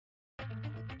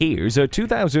Here's a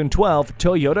 2012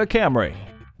 Toyota Camry.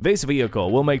 This vehicle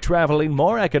will make traveling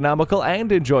more economical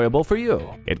and enjoyable for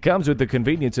you. It comes with the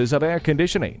conveniences of air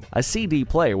conditioning, a CD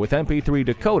player with MP3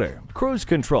 decoder, cruise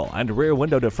control, and rear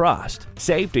window defrost.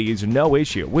 Safety is no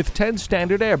issue with 10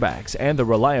 standard airbags and the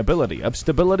reliability of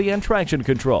stability and traction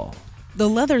control. The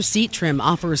leather seat trim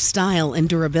offers style and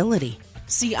durability.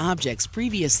 See objects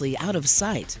previously out of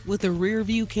sight with a rear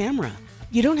view camera.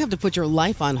 You don't have to put your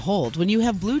life on hold when you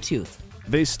have Bluetooth.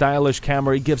 This stylish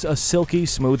Camry gives a silky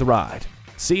smooth ride.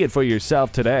 See it for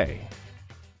yourself today.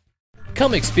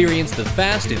 Come experience the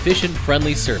fast, efficient,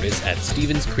 friendly service at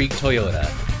Stevens Creek Toyota.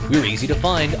 We're easy to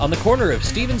find on the corner of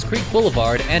Stevens Creek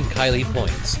Boulevard and Kiley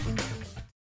Points.